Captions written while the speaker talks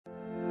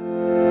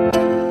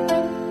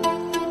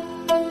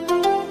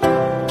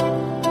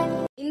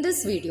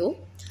video,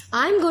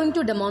 I am going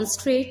to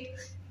demonstrate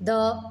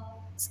the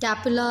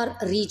scapular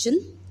region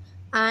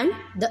and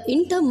the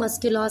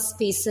intermuscular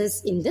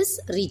spaces in this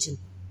region.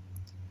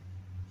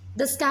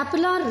 The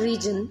scapular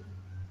region,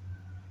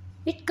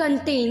 it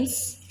contains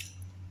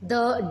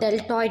the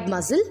deltoid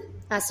muscle.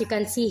 As you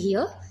can see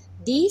here,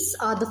 these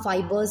are the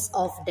fibers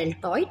of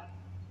deltoid.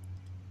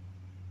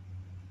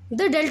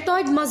 The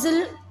deltoid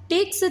muscle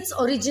takes its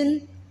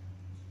origin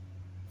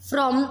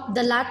from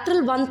the lateral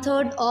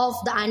 1/3 of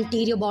the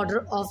anterior border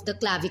of the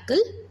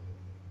clavicle.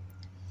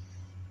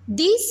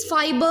 These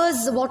fibers,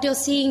 what you're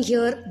seeing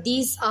here,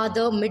 these are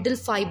the middle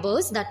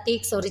fibers that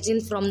takes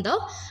origin from the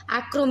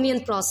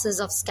acromion process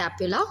of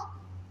scapula.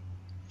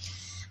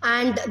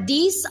 And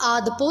these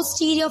are the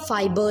posterior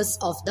fibers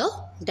of the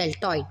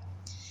deltoid.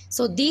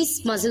 So these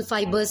muscle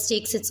fibers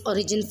takes its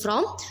origin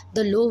from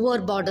the lower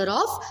border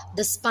of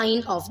the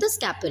spine of the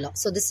scapula.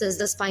 So this is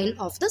the spine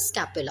of the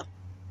scapula.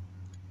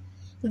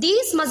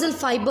 These muscle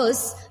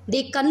fibers,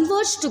 they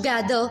converge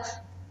together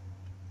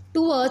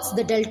towards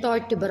the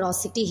deltoid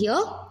tuberosity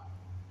here,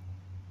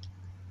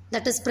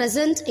 that is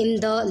present in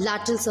the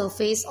lateral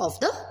surface of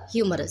the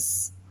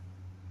humerus.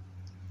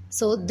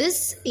 So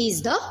this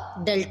is the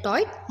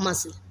deltoid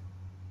muscle.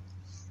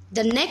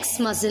 The next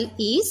muscle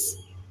is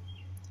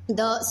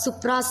the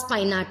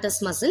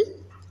supraspinatus muscle.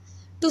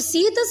 To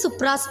see the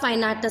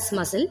supraspinatus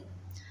muscle,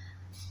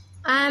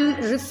 I am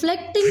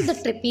reflecting the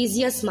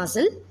trapezius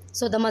muscle.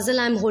 So the muscle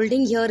I am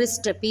holding here is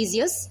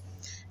trapezius.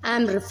 I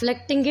am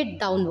reflecting it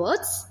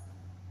downwards.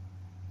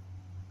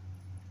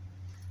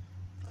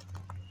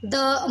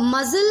 The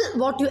muscle,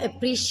 what you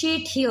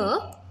appreciate here,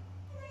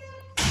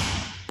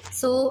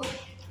 so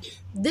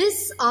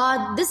this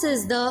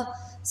is the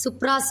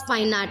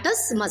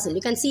supraspinatus muscle.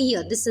 You can see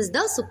here, this is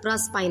the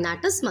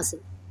supraspinatus muscle.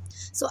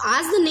 So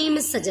as the name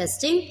is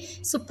suggesting,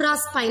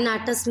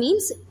 supraspinatus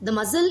means the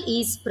muscle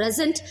is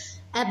present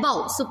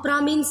above.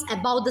 Supra means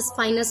above the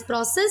spinous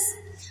process.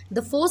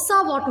 The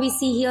fossa, what we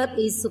see here,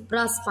 is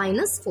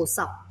supraspinous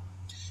fossa.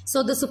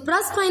 So the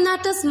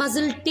supraspinatus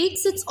muscle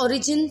takes its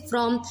origin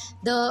from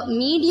the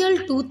medial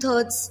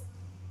 2/3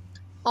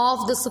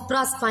 of the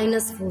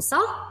supraspinous fossa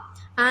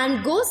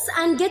and goes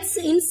and gets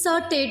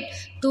inserted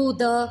to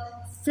the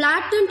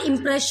flattened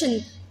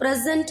impression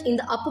present in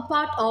the upper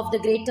part of the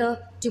greater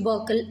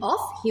tubercle of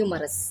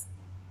humerus.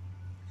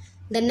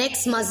 The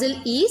next muscle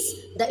is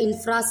the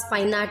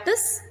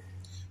infraspinatus.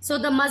 So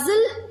the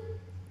muscle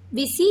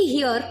we see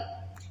here,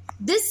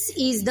 this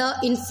is the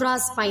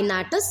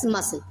infraspinatus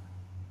muscle.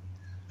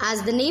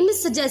 As the name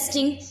is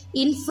suggesting,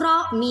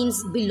 infra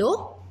means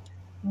below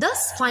the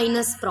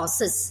spinous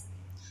process.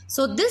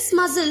 So this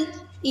muscle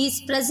is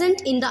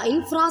present in the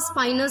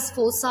infraspinous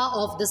fossa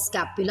of the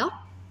scapula,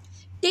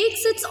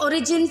 takes its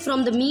origin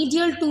from the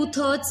medial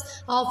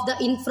 2/3 of the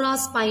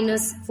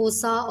infraspinous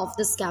fossa of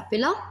the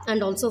scapula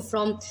and also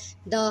from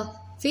the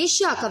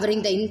fascia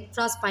covering the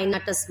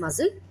infraspinatus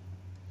muscle.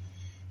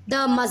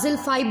 The muscle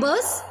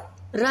fibers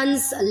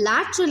runs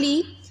laterally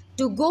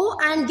to go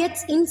and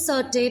gets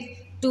inserted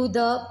to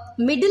the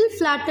middle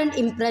flattened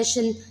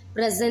impression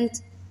present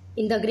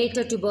in the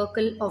greater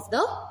tubercle of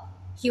the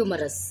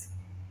humerus.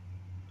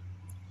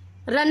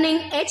 Running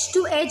edge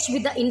to edge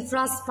with the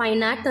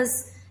infraspinatus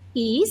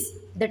is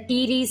the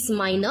teres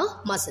minor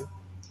muscle.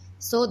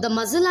 So the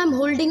muscle I am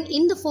holding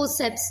in the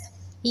forceps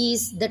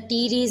is the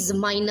teres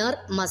minor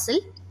muscle.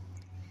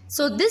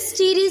 So this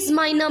teres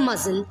minor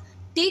muscle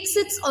takes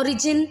its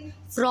origin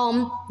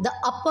from the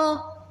upper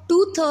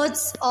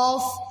 2/3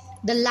 of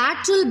the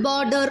lateral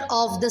border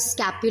of the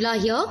scapula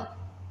here.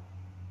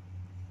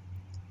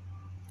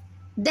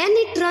 Then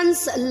it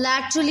runs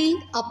laterally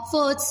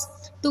upwards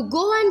to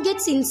go and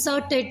gets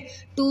inserted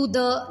to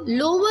the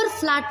lower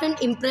flattened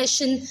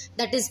impression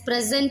that is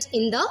present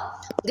in the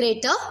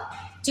greater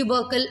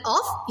tubercle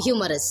of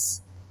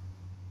humerus.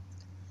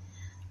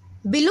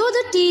 Below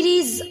the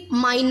teres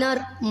minor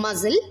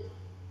muscle,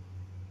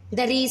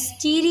 there is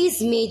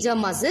teres major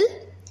muscle.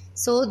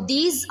 So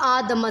these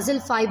are the muscle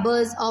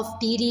fibers of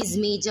teres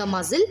major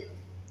muscle,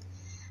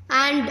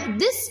 and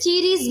this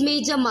teres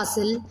major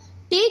muscle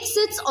takes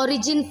its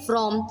origin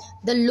from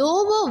the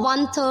lower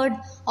 1/3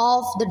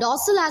 of the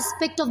dorsal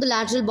aspect of the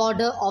lateral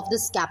border of the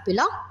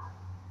scapula.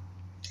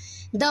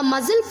 The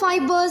muscle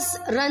fibers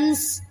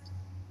runs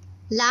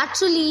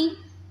laterally.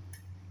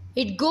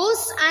 It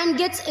goes and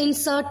gets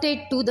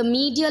inserted to the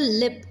medial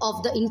lip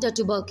of the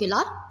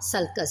intertubercular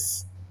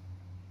sulcus.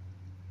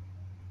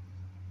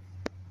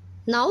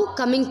 Now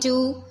coming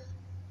to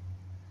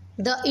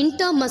the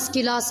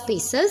intermuscular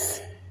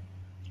spaces.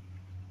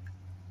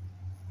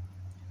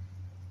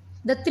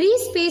 The three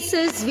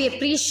spaces we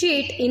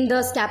appreciate in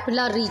the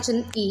scapular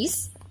region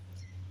is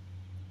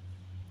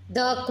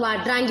the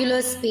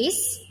quadrangular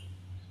space,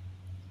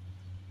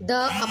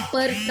 the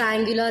upper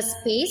triangular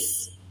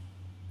space.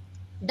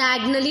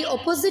 Diagonally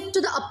opposite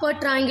to the upper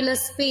triangular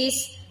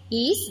space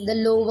is the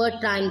lower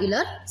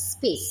triangular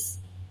space.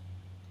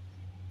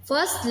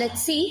 First,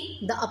 let's see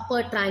the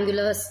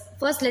quadrangular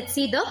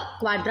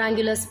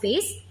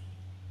space.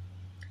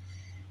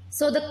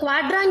 So the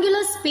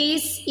quadrangular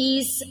space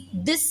is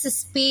this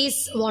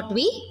space what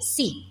we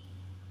see.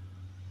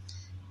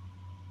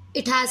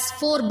 It has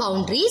 4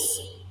 boundaries: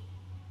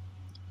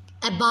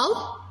 above,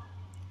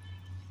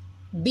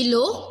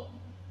 below,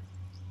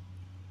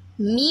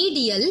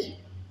 medial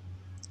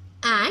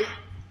and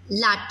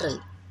lateral.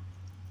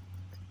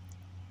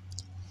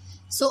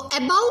 So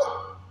above,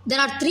 there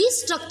are 3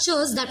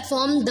 structures that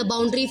form the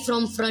boundary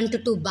from front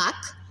to back.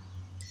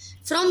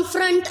 From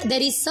front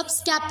there is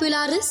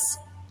subscapularis,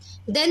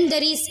 then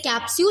there is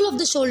capsule of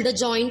the shoulder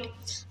joint,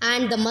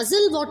 and the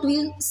muscle what we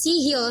see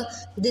here,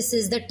 this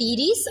is the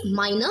teres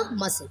minor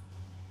muscle.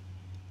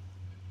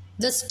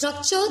 The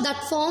structure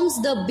that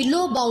forms the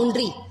below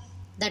boundary,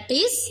 that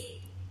is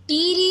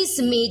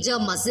teres major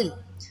muscle.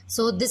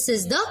 So this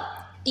is the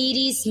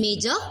teres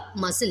major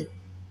muscle.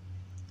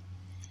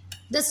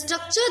 The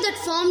structure that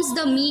forms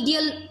the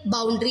medial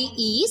boundary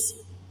is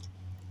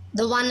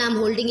the one I am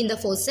holding in the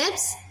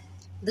forceps.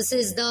 This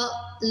is the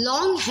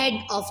long head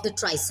of the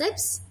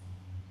triceps.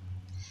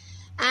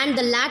 And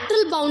the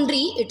lateral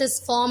boundary, it is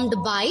formed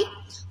by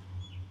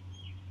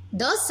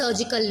the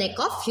surgical neck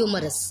of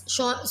humerus.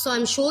 So I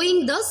am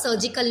showing the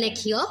surgical neck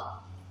here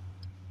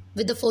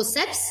with the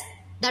forceps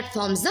that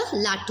forms the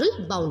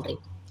lateral boundary.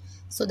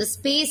 So the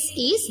space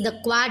is the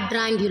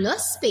quadrangular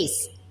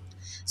space.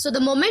 So the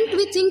moment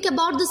we think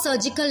about the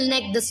surgical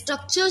neck, the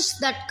structures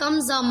that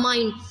comes our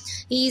mind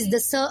is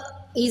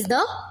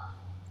the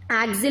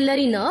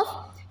axillary nerve.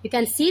 You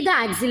can see the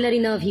axillary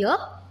nerve here,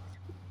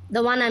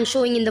 the one I am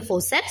showing in the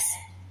forceps.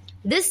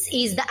 This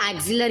is the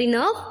axillary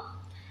nerve,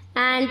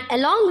 and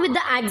along with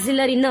the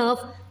axillary nerve,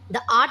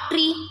 the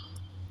artery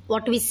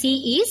what we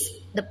see is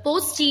the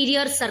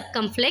posterior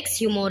circumflex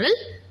humeral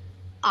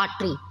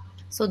artery.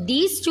 So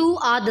these two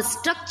are the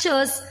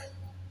structures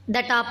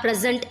that are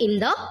present in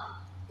the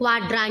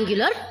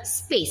quadrangular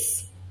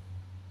space.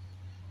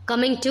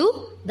 Coming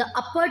to the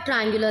upper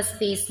triangular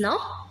space now.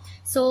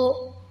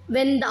 So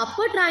when the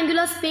upper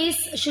triangular space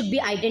should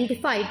be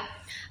identified,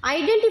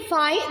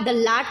 identify the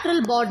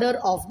lateral border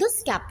of the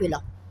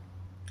scapula.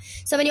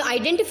 So when you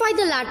identify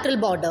the lateral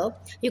border,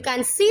 you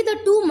can see the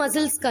 2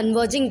 muscles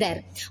converging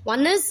there.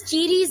 One is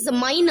teres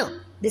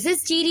minor. This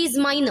is teres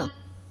minor.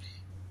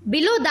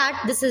 Below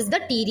that, this is the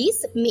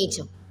teres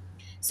major.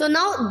 So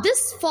now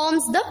this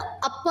forms the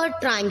upper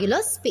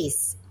triangular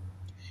space.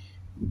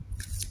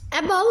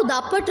 Above, the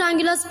upper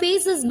triangular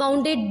space is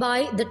bounded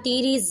by the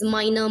teres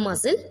minor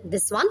muscle,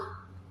 this one.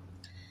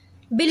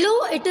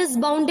 Below, it is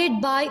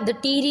bounded by the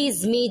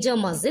teres major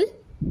muscle.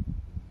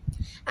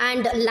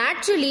 And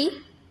laterally,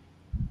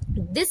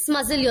 this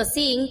muscle you are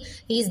seeing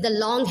is the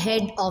long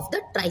head of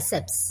the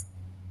triceps.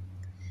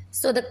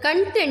 So the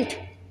content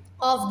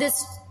of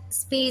this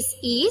space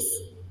is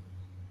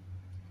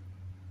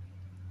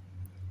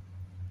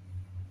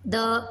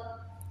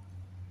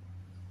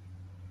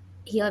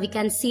here we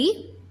can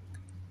see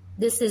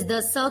this is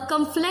the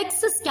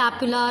circumflex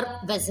scapular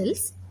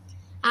vessels,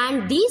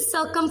 and these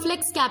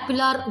circumflex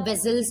scapular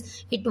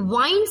vessels, it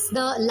winds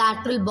the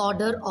lateral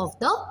border of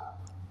the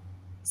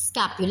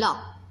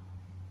scapula.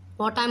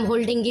 What I am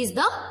holding is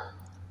the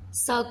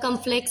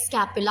circumflex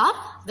scapular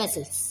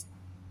vessels.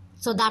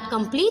 So that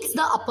completes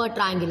the upper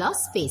triangular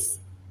space.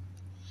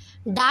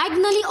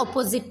 Diagonally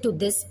opposite to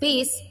this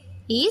space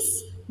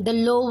is the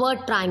lower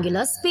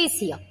triangular space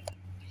here.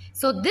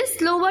 So this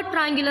lower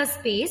triangular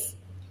space,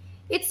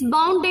 it's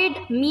bounded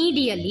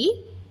medially.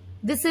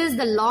 This is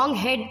the long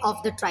head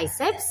of the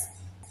triceps.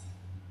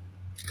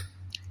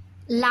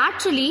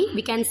 Laterally,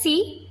 we can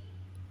see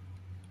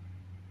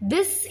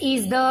this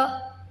is the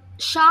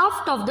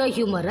shaft of the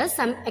humerus.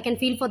 I can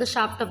feel for the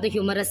shaft of the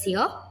humerus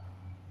here.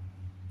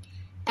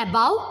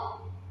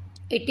 Above,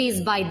 it is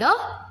by the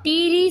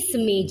teres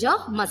major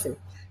muscle.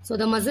 So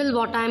the muscle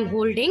what I am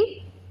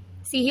holding,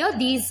 see here,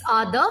 these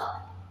are the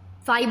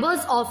fibers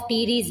of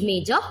teres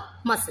major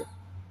muscle.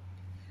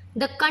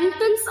 The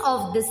contents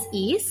of this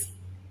is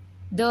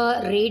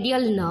the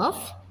radial nerve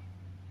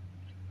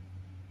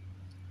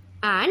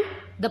and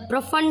the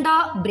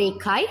profunda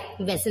brachii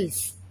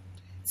vessels.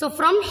 So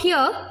from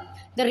here,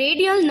 the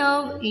radial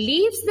nerve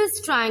leaves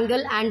this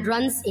triangle and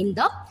runs in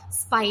the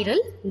spiral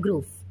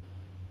groove.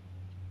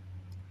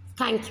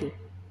 Thank you.